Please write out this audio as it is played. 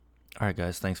Alright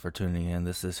guys, thanks for tuning in.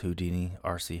 This is Houdini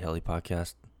RC Heli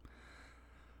Podcast.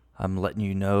 I'm letting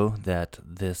you know that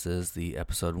this is the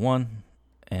episode 1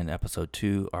 and episode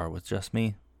 2 are with just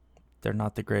me. They're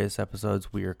not the greatest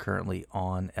episodes. We are currently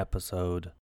on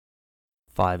episode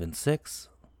 5 and 6.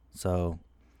 So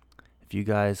if you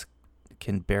guys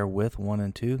can bear with 1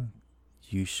 and 2,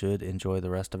 you should enjoy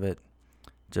the rest of it.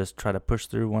 Just try to push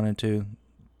through 1 and 2,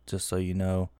 just so you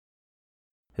know.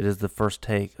 It is the first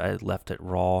take. I left it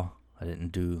raw. I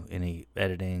didn't do any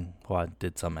editing. Well, I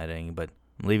did some editing, but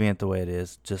I'm leaving it the way it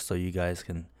is just so you guys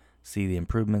can see the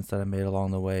improvements that I made along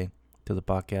the way to the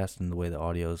podcast and the way the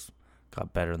audios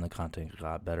got better and the content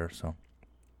got better. So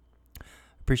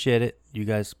appreciate it. You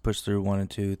guys push through 1 and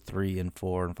 2, 3 and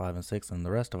 4 and 5 and 6, and the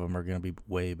rest of them are going to be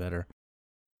way better.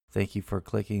 Thank you for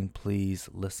clicking. Please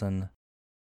listen.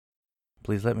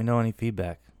 Please let me know any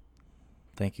feedback.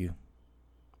 Thank you.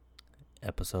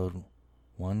 Episode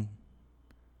 1.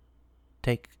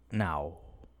 Take now.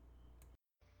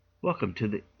 Welcome to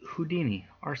the Houdini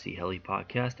RC Heli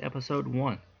Podcast, Episode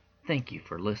 1. Thank you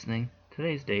for listening.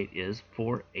 Today's date is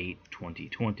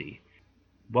 4/8/2020.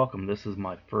 Welcome. This is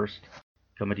my first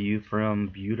coming to you from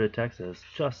Buda, Texas,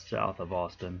 just south of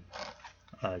Austin.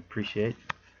 I appreciate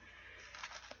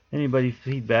anybody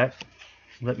feedback.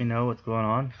 Let me know what's going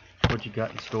on, what you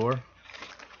got in store,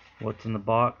 what's in the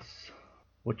box,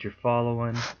 what you're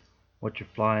following, what you're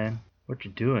flying, what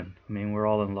you're doing. I mean, we're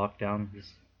all in lockdown.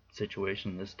 This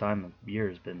situation, this time of year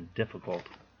has been difficult.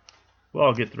 We'll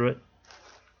all get through it.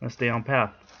 Let's stay on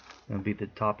path. That'll be the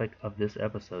topic of this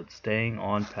episode, staying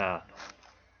on path.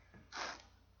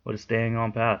 What is staying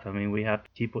on path? I mean, we have to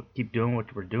keep doing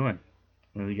what we're doing.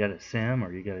 You know, you got to sim,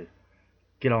 or you got to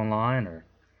get online, or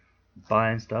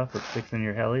buying stuff, or fixing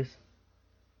your helis.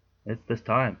 It's this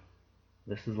time.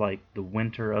 This is like the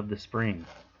winter of the spring.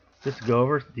 Just to go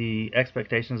over the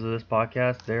expectations of this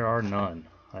podcast, there are none.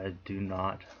 I do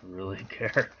not really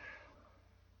care.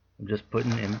 I'm just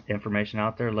putting information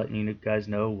out there, letting you guys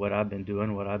know what I've been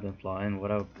doing, what I've been flying,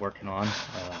 what I'm working on.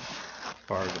 As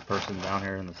far as the person down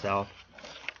here in the south,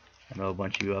 I know a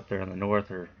bunch of you up there in the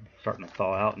north are starting to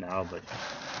thaw out now, but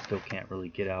still can't really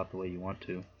get out the way you want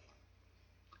to.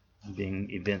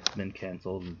 Events been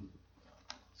canceled and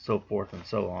so forth and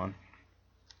so on.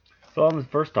 So on the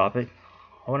first topic,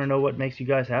 I want to know what makes you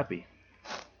guys happy.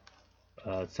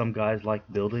 Some guys like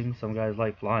building, some guys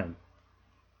like flying.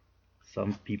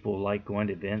 Some people like going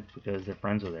to events because their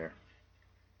friends are there.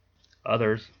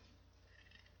 Others,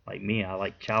 like me, I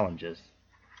like challenges.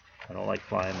 I don't like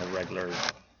flying the regular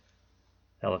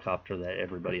helicopter that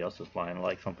everybody else is flying. I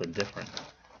like something different.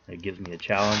 It gives me a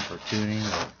challenge for tuning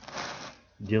or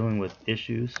dealing with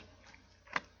issues.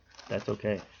 That's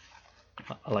okay.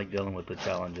 I like dealing with the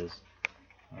challenges.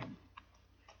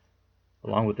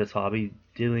 Along with this hobby,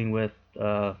 dealing with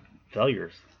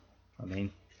failures. I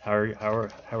mean, how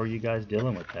are you guys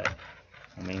dealing with that?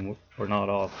 I mean, we're not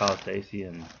all Kyle Stacy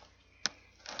and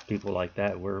people like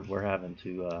that. We're having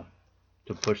to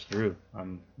push through.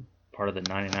 I'm part of the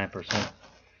 99%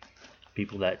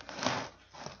 people that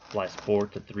fly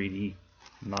sport to 3D,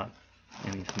 not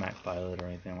any smack pilot or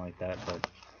anything like that. But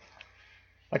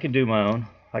I can do my own.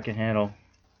 I can handle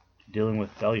dealing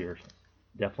with failures.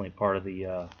 Definitely part of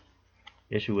the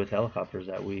issue with helicopters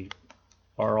that we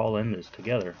are all in this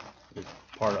together. It's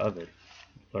part of it.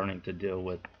 Learning to deal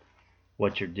with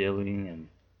what you're doing and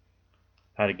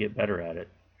how to get better at it.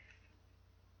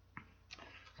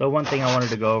 So one thing I wanted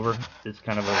to go over is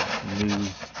kind of a new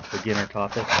beginner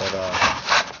topic, but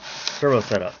servo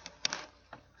setup.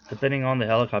 Depending on the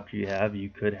helicopter you have, you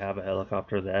could have a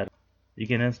helicopter that you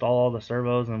can install all the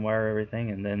servos and wire everything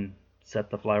and then set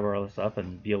the fly wireless up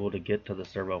and be able to get to the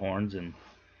servo horns and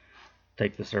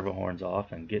take the servo horns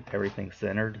off and get everything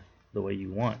centered the way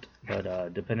you want.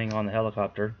 But depending on the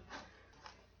helicopter,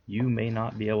 you may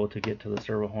not be able to get to the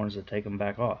servo horns to take them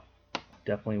back off.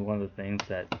 Definitely one of the things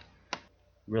that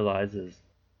realize is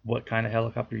what kind of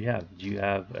helicopter you have. Do you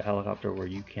have a helicopter where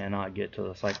you cannot get to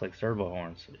the cyclic servo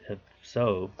horns? If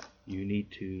so, you need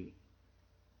to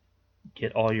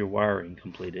get all your wiring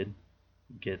completed,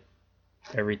 get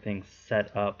everything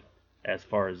set up as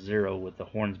far as 0 with the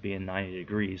horns being 90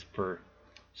 degrees for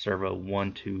servo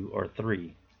 1, 2, or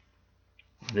 3.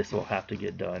 This will have to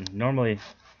get done. Normally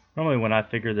when I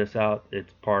figure this out,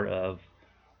 it's part of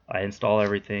I install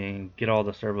everything, get all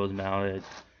the servos mounted,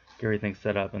 get everything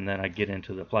set up, and then I get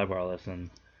into the fly wireless and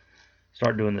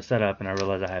start doing the setup, and I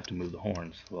realize I have to move the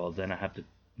horns. Well, then I have to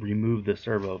remove the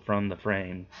servo from the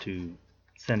frame to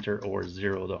center or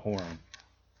 0 the horn.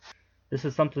 This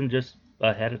is something just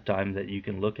ahead of time that you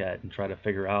can look at and try to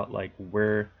figure out like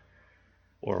where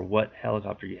or what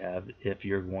helicopter you have if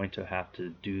you're going to have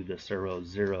to do the servo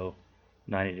 0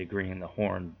 90 degree in the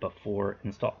horn before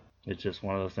install. It's just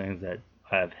one of those things that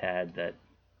I've had that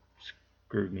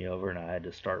screwed me over, and I had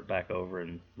to start back over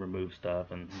and remove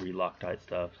stuff and re-Loctite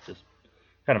stuff. It's just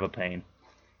kind of a pain.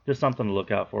 Just something to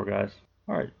look out for, guys.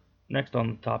 Alright, next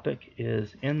on the topic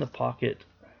is in the pocket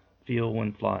feel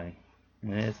when flying.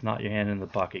 And it's not your hand in the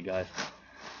pocket, guys.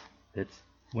 It's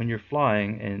when you're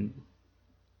flying, and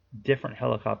different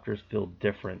helicopters feel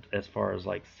different as far as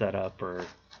like setup, or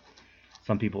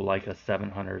some people like a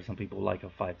 700, some people like a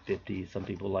 550, some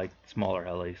people like smaller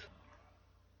helis.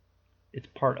 It's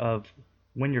part of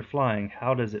when you're flying,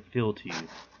 how does it feel to you?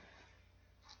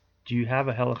 Do you have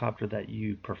a helicopter that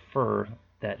you prefer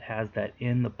that has that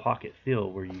in the pocket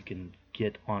feel where you can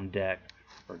get on deck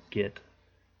or get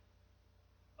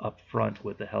up front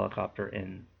with the helicopter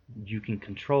and you can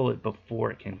control it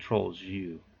before it controls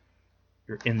you?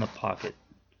 You're in the pocket.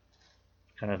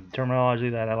 Kind of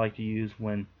terminology that I like to use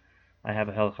when I have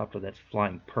a helicopter that's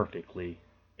flying perfectly.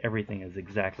 Everything is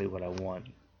exactly what I want.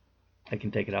 I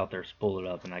can take it out there, spool it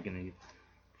up, and I can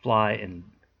fly and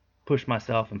push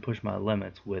myself and push my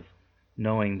limits with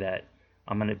knowing that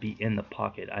I'm going to be in the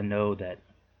pocket. I know that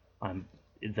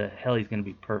the heli's going to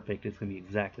be perfect. It's going to be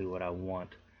exactly what I want.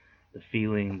 The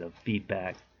feeling, the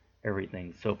feedback,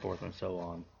 everything, so forth and so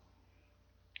on.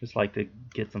 Just like to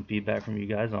get some feedback from you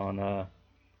guys on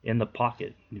in the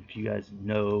pocket. If you guys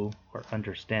know or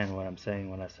understand what I'm saying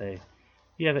when I say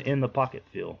you have an in the pocket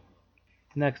feel.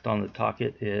 Next on the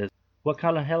docket is what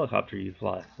kind of helicopter you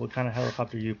fly. What kind of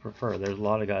helicopter you prefer. There's a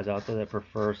lot of guys out there that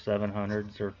prefer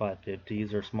 700s or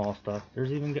 550s or small stuff.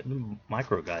 There's even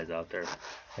micro guys out there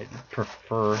that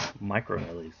prefer micro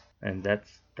helis, and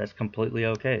that's completely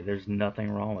okay. There's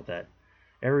nothing wrong with that.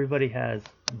 Everybody has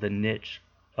the niche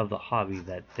of the hobby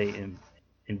that they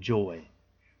enjoy,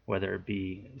 whether it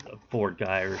be a Ford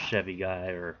guy or a Chevy guy,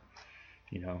 or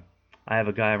I have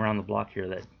a guy around the block here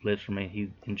that lives for me. He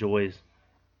enjoys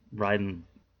riding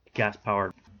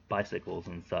gas-powered bicycles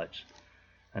and such,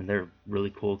 and they're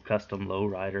really cool custom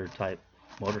lowrider type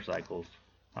motorcycles.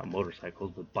 Not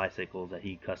motorcycles, but bicycles that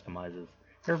he customizes.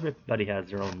 Everybody has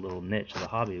their own little niche of the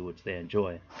hobby which they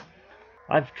enjoy.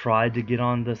 I've tried to get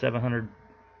on the 700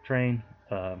 train.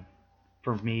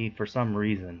 For me, for some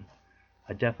reason,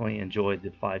 I definitely enjoyed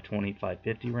the 520,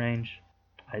 550 range.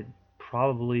 I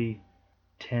probably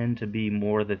tend to be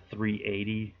more the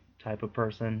 380 type of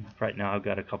person. Right now I've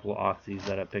got a couple of Oxys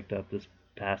that I picked up this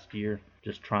past year.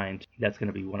 Just trying to, that's going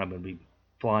to be what I'm going to be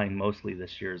flying mostly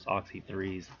this year is Oxy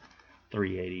 3s,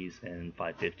 380s, and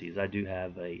 550s. I do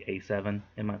have a A7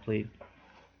 in my fleet,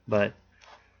 but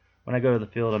when I go to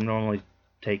the field, I'm normally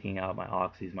taking out my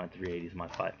Oxys, my 380s, my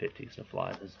 550s to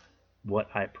fly. That's what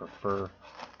I prefer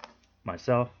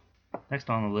myself. Next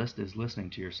on the list is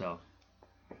listening to yourself.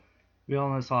 We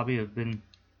all in this hobby have been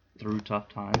through tough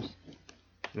times.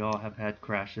 We all have had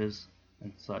crashes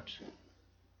and such.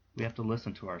 We have to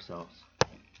listen to ourselves.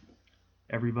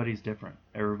 Everybody's different.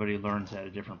 Everybody learns at a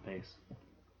different pace.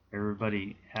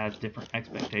 Everybody has different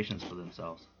expectations for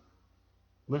themselves.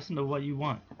 Listen to what you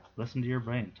want. Listen to your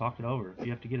brain. Talk it over. If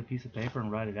you have to get a piece of paper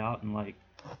and write it out and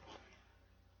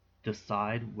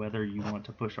decide whether you want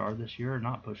to push hard this year or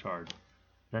not push hard,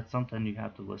 that's something you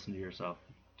have to listen to yourself.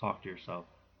 Talk to yourself.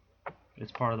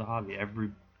 It's part of the hobby. Every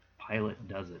pilot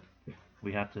does it.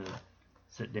 We have to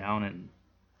sit down and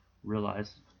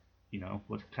realize,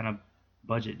 what kind of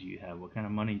budget do you have? What kind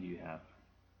of money do you have?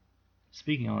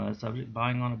 Speaking on that subject,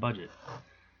 buying on a budget.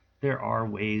 There are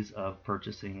ways of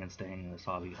purchasing and staying in this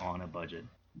hobby on a budget.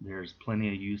 There's plenty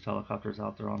of used helicopters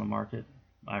out there on the market.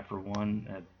 I, for one,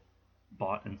 have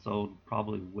bought and sold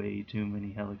probably way too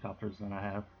many helicopters than I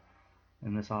have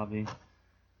in this hobby.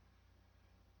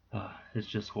 It's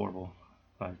just horrible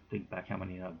if I think back how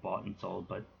many I've bought and sold,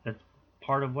 but that's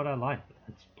part of what I like.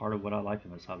 It's part of what I like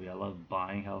in this hobby. I love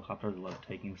buying helicopters. I love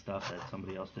taking stuff that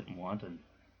somebody else didn't want and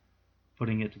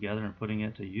putting it together and putting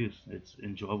it to use. It's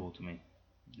enjoyable to me.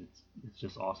 It's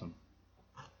just awesome.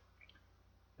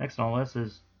 Next on the list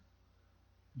is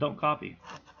don't copy.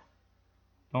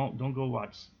 Don't go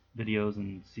watch videos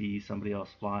and see somebody else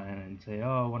flying and say,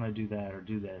 oh, I want to do that or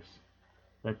do this.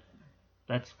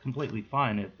 That's completely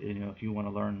fine if you want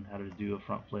to learn how to do a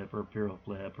front flip or a pyro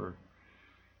flip, or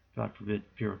God forbid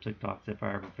pyro TikToks if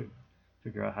I ever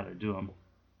figure out how to do them.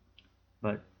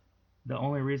 But the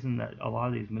only reason that a lot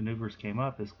of these maneuvers came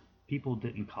up is people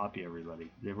didn't copy everybody.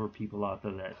 There were people out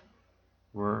there that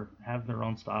have their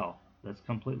own style. That's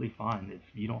completely fine. If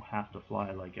you don't have to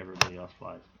fly like everybody else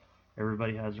flies.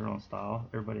 Everybody has their own style.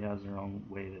 Everybody has their own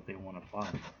way that they want to fly.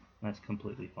 That's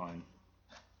completely fine.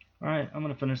 Alright, I'm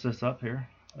going to finish this up here.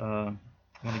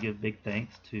 I want to give big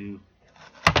thanks to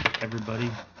everybody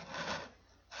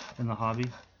in the hobby.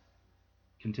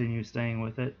 Continue staying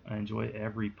with it. I enjoy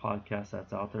every podcast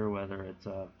that's out there, whether it's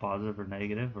positive or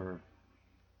negative or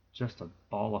just a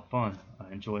ball of fun.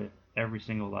 I enjoy every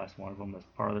single last one of them. That's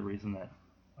part of the reason that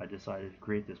I decided to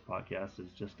create this podcast, is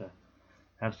just to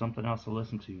have something else to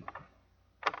listen to.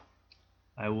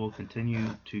 I will continue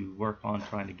to work on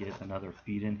trying to get another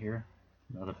feed in here,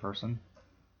 another person.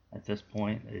 At this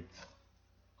point, it's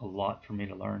a lot for me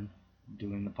to learn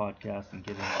doing the podcast and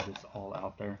getting this all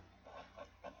out there.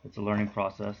 It's a learning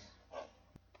process.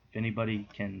 If anybody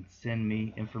can send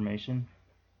me information,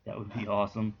 that would be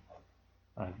awesome.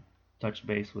 I've touched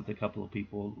base with a couple of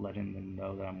people, letting them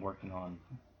know that I'm working on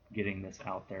getting this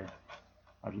out there.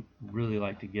 I'd really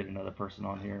like to get another person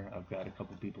on here. I've got a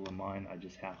couple people in mind. I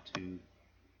just have to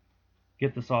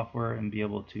get the software and be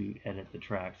able to edit the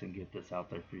tracks and get this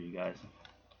out there for you guys.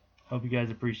 Hope you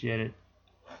guys appreciate it.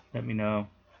 Let me know.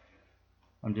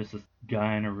 I'm just a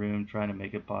guy in a room trying to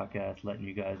make a podcast, letting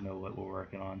you guys know what we're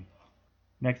working on.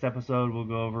 Next episode, we'll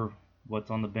go over what's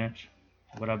on the bench,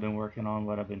 what I've been working on,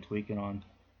 what I've been tweaking on.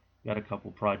 Got a couple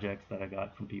projects that I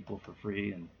got from people for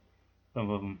free, and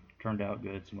some of them turned out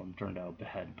good, some of them turned out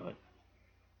bad, but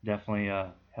definitely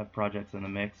have projects in the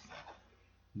mix.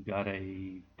 Got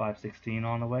a 516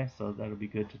 on the way, so that'll be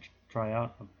good to try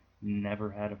out. I've never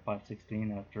had a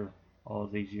 516 after all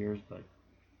of these years, but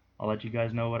I'll let you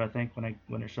guys know what I think when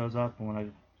it shows up and when I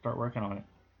start working on it.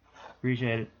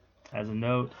 Appreciate it. As a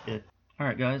note,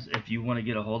 alright guys, if you want to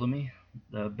get a hold of me,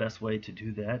 the best way to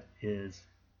do that is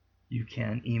you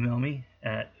can email me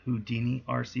at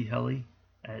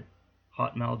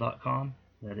houdinircheli@hotmail.com.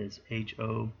 That is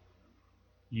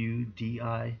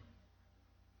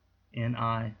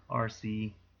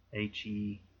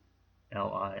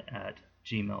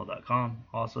HOUDINIRCHELI@gmail.com.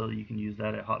 Also, you can use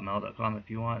that at hotmail.com if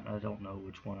you want. I don't know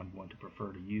which one I'm going to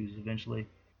prefer to use eventually.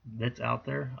 That's out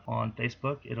there on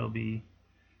Facebook. It'll be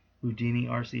Houdini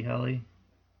RC Heli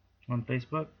on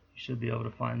Facebook. You should be able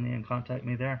to find me and contact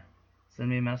me there. Send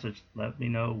me a message. Let me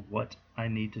know what I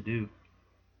need to do.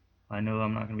 I know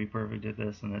I'm not going to be perfect at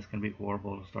this, and it's going to be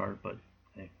horrible to start, but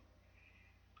hey,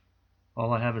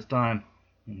 all I have is time,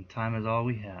 and time is all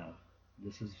we have.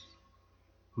 This is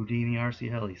Houdini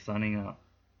RC Heli signing out.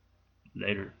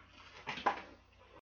 Later.